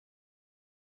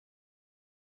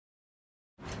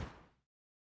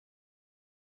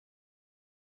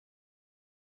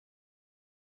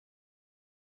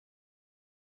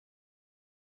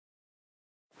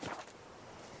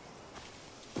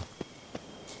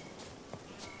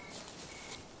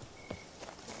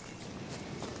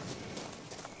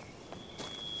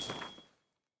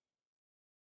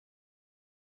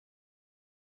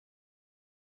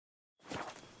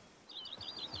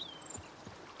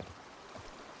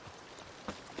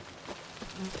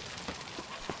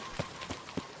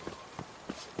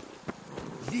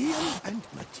Liam and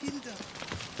Matilda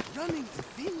running a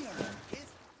vineyard.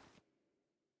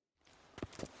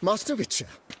 Master Witcher,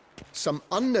 some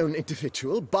unknown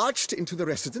individual barged into the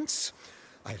residence.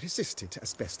 I resisted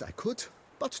as best I could,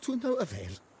 but to no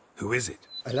avail. Who is it?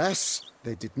 Alas,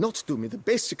 they did not do me the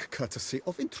basic courtesy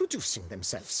of introducing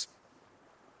themselves.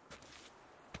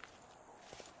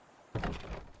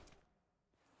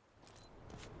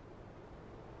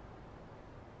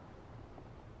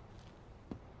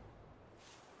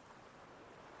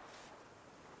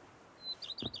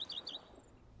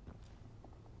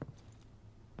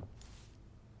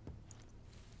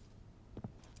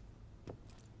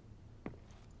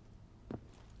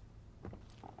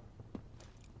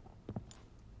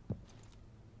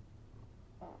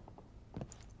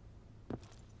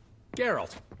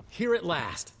 Geralt, here at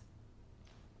last.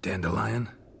 Dandelion?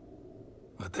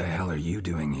 What the hell are you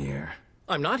doing here?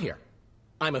 I'm not here.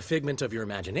 I'm a figment of your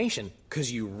imagination,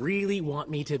 because you really want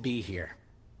me to be here.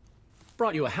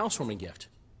 Brought you a housewarming gift.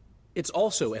 It's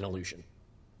also an illusion.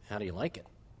 How do you like it?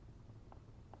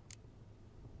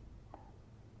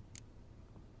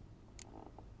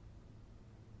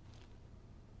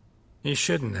 You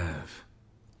shouldn't have.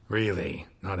 Really,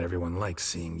 not everyone likes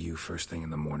seeing you first thing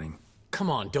in the morning. Come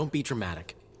on, don't be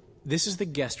dramatic. This is the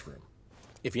guest room.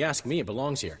 If you ask me, it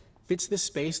belongs here. Fits this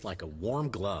space like a warm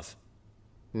glove.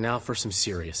 Now for some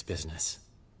serious business.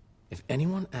 If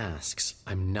anyone asks,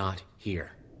 I'm not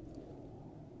here.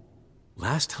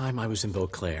 Last time I was in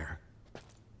Beauclair,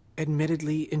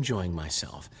 admittedly enjoying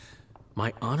myself,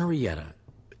 my Henrietta,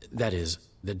 that is,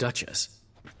 the Duchess,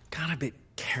 got a bit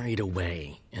carried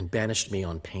away and banished me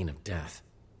on pain of death.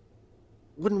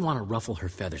 Wouldn't want to ruffle her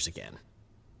feathers again.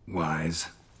 Wise,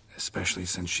 especially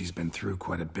since she's been through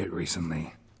quite a bit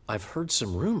recently. I've heard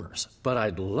some rumors, but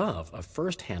I'd love a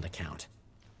first-hand account.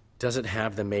 Does it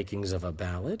have the makings of a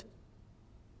ballad?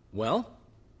 Well,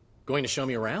 going to show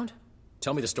me around?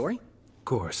 Tell me the story? Of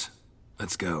course.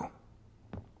 Let's go.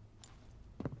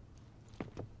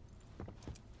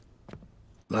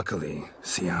 Luckily,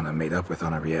 Sienna made up with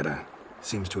Henrietta.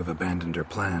 Seems to have abandoned her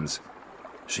plans.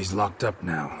 She's locked up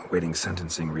now, waiting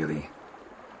sentencing, really.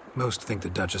 Most think the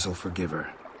Duchess will forgive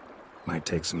her. Might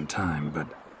take some time, but...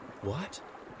 What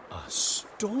a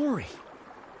story!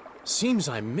 Seems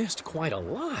I missed quite a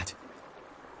lot.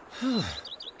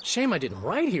 Shame I didn't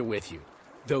ride here with you.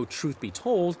 Though, truth be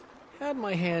told, had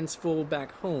my hands full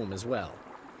back home as well.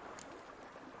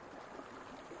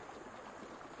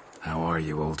 How are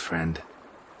you, old friend?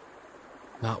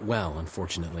 Not well,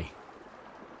 unfortunately.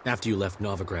 After you left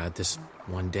Novigrad, this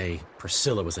one day,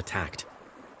 Priscilla was attacked.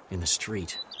 In the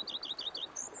street.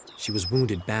 She was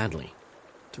wounded badly.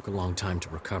 Took a long time to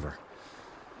recover.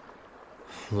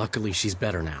 Luckily, she's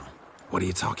better now. What are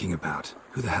you talking about?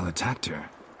 Who the hell attacked her?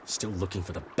 Still looking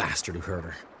for the bastard who hurt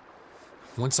her.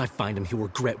 Once I find him, he'll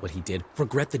regret what he did.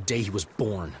 Regret the day he was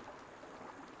born.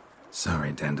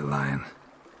 Sorry, Dandelion.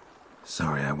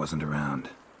 Sorry I wasn't around.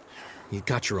 You've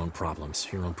got your own problems,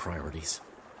 your own priorities.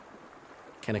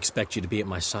 Can't expect you to be at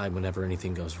my side whenever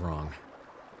anything goes wrong.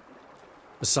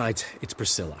 Besides, it's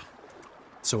Priscilla.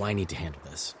 So I need to handle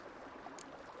this.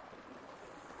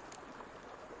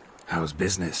 How's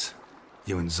business?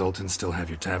 You and Zoltan still have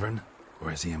your tavern?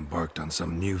 Or has he embarked on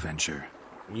some new venture?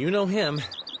 You know him.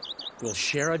 We'll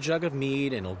share a jug of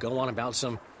mead and he'll go on about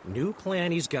some new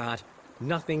plan he's got.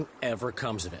 Nothing ever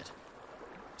comes of it.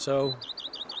 So,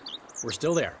 we're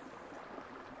still there.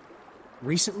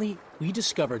 Recently, we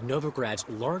discovered Novigrad's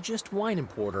largest wine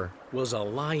importer was a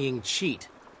lying cheat,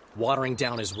 watering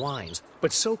down his wines,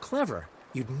 but so clever,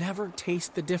 you'd never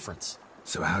taste the difference.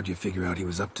 So how'd you figure out he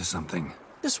was up to something?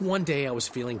 This one day I was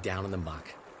feeling down in the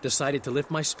muck. Decided to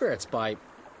lift my spirits by,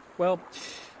 well,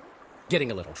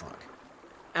 getting a little drunk.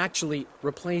 Actually,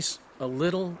 replace a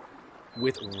little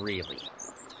with really.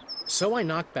 So I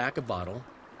knocked back a bottle,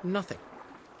 nothing.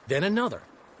 Then another.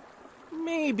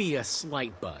 Maybe a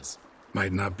slight buzz.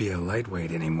 Might not be a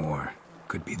lightweight anymore.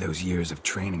 Could be those years of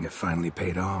training have finally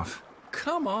paid off.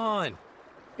 Come on!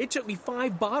 It took me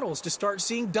 5 bottles to start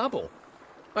seeing double.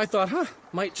 I thought,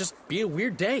 might just be a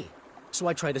weird day. So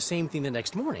I tried the same thing the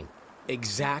next morning.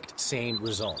 Exact same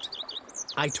result.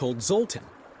 I told Zoltan.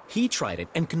 He tried it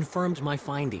and confirmed my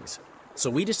findings. So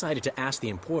we decided to ask the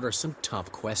importer some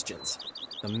tough questions.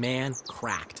 The man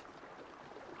cracked.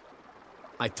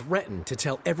 I threatened to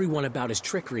tell everyone about his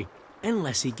trickery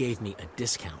unless he gave me a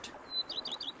discount.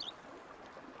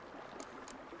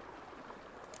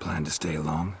 Plan to stay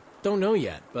long? Don't know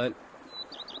yet, but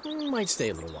might stay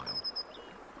a little while.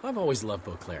 I've always loved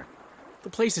Beauclair. The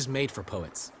place is made for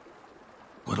poets.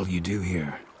 What'll you do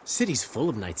here? City's full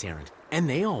of knights errant, and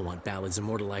they all want ballads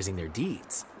immortalizing their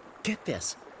deeds. Get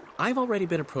this. I've already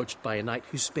been approached by a knight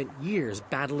who spent years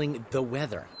battling the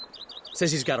weather.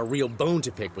 Says he's got a real bone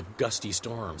to pick with gusty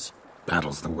storms.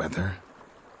 Battles the weather?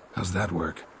 How's that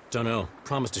work? Dunno.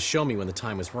 Promised to show me when the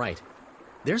time was right.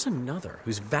 There's another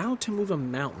who's vowed to move a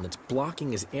mountain that's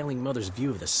blocking his ailing mother's view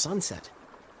of the sunset.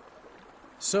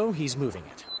 So he's moving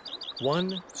it.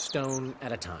 One stone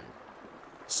at a time.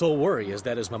 Sole worry is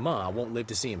that his mama won't live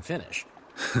to see him finish.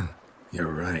 You're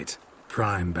right.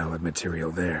 Prime ballad material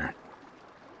there.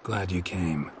 Glad you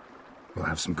came. We'll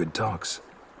have some good talks.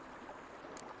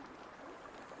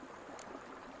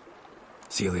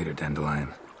 See you later, Dandelion.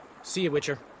 See you,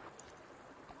 Witcher.